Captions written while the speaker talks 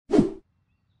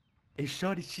Hey,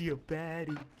 shorty, she a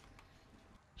baddie.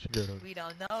 We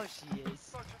don't know she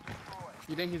is.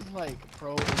 You think he's like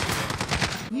pro? Oh,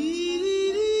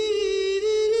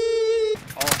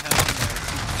 hell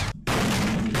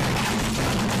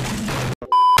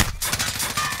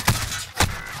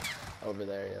No. Over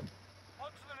there, yeah.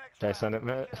 Can I send it,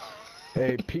 Matt?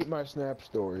 Hey, peep my snap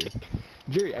story.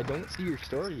 Jerry, I don't see your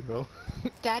story, bro.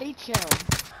 Daddy, chill.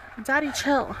 Daddy,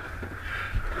 chill.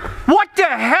 What the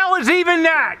hell is even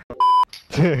that?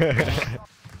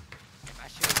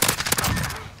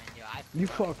 You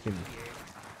fucking.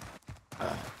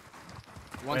 I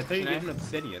think you get an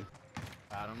obsidian.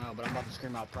 I don't know, but I'm about to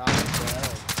scream out proud.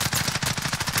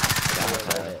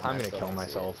 I'm gonna kill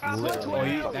myself. Oh,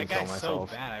 Literally, that kill guy's so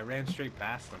myself. bad. I ran straight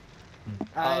past him.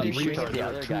 Retard, the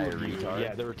other guy a retard.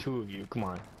 Yeah, there were two of you. Come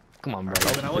on. Come on, bro.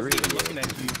 But I wasn't even looking at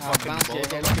you, you fucking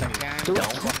bull.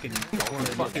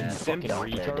 Fucking simp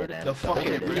retard. The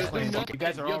fucking retard. You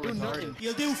guys are all retarded.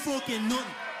 You'll do fucking nothing.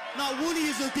 Not one of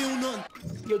you'll do nothing.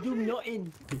 You'll do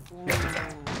nothing.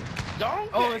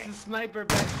 Oh, it's a sniper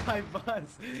back by bus.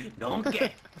 Don't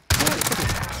get.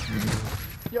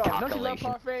 Yo, don't you love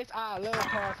parfaits? I love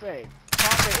parfait.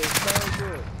 Parfait is so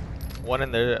good. One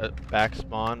in their back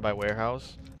spawn by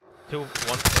warehouse. One.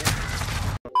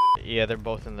 Yeah, they're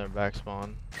both in their back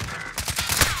spawn.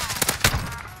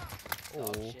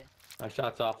 Oh shit. My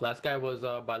shot's off. Last guy was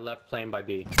by left plane by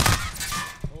B.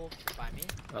 Oh, by me?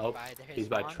 Oh, by he's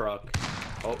by spawn? truck.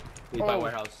 Oh, he's by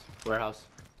warehouse. Warehouse.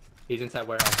 He's inside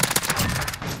warehouse.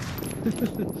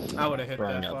 I would've hit Bro,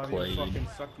 that, got Bobby. played. Fucking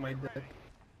sucked my dick.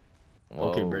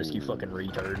 Okay, Brisk, you fucking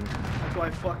retard. That's why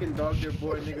I fucking dogged your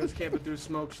boy. Niggas camping through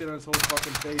smoke, shit on his whole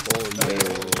fucking face.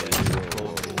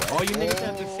 All you niggas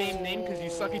have the same name because you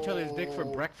suck each other's dick for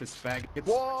breakfast, faggots.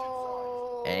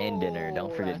 Whoa! And dinner.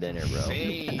 Don't forget dinner, bro.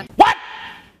 What?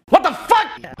 What the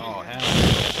fuck? Oh, hell.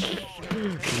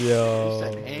 Yo.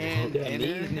 And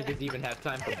these niggas even have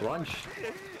time for brunch.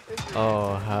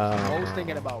 Oh, how? I was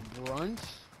thinking about brunch.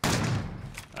 These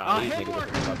Hit niggas are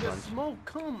marker thinking about the brunch. smoke.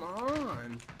 Come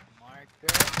on.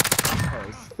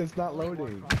 It's not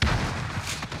loading.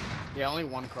 Yeah, only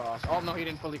one cross. Oh no, he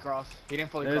didn't fully cross. He didn't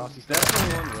fully There's cross. He's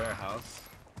definitely one warehouse.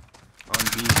 On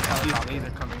B. These laser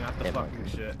coming out the fucking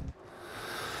shit.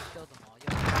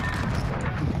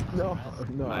 No,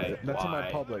 no, Why? that's in my Why?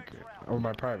 public or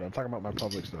my private. I'm talking about my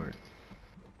public story.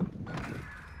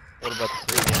 What about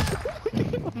the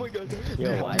 3 Oh my god.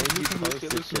 Yo, why did you post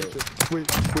this shit? Wait.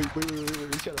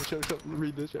 Shut up.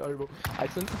 Read this shit article. I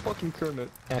sent the fucking Kermit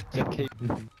at the cake.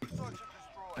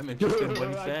 I'm interested in what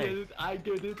he said. I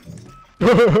did it. Get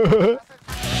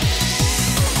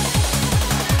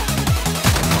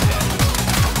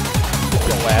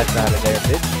your ass out of there,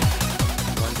 bitch.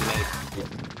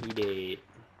 He did.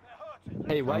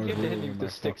 Hey, why'd you have to hit me with the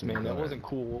sticks, man? That wasn't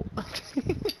cool.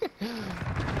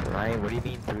 Ryan, what do you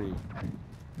mean 3?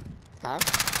 Huh?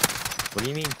 What do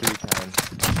you mean 3 times?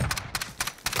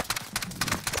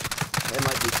 It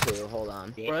might be 2. Hold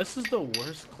on. Bro, this is the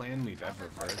worst clan we've ever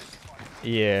versed.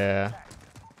 Yeah.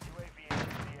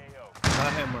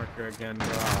 Not hit marker again, bro.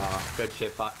 Good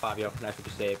shit, Fabio. Nice with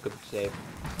your save. Good save.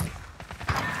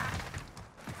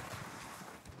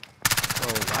 Bro,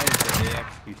 why is the AX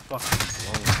be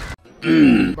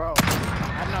fucking Bro,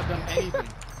 I've not done anything.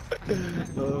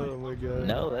 Oh my god.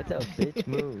 No, that's a bitch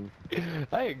move.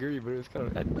 I agree, but it's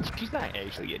kind of. She's not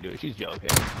actually gonna do it. She's joking.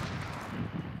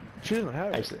 She doesn't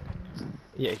have it. Actually,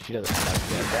 yeah, she doesn't have it.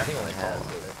 She definitely has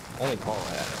it. Only Paul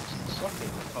has it. fucking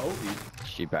Kobe.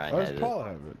 She Why probably does has Paul it.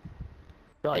 have it?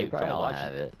 They probably all watch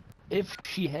have it. If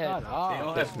she had, Shut They all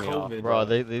up. have Piss me off. COVID. Bro,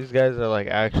 these guys are like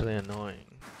actually annoying.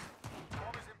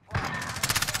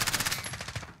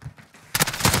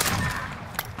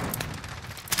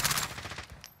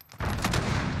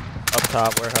 Up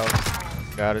top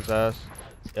warehouse. Got his ass.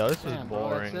 Yo, this is Damn, bro,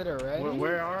 boring. that's it already?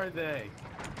 Where are they?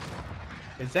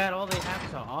 Is that all they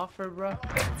have to offer, bro?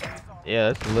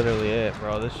 Yeah, that's literally it,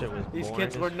 bro. This shit was These boring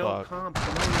kids were as no fuck. comps, no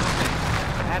nothing.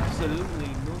 Absolutely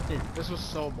nothing. This was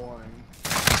so boring.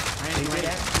 They did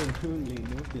absolutely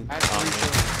nothing. I had 3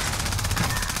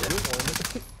 kills.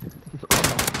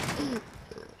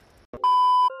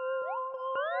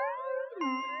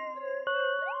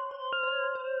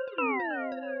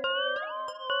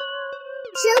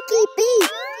 Chuki beef.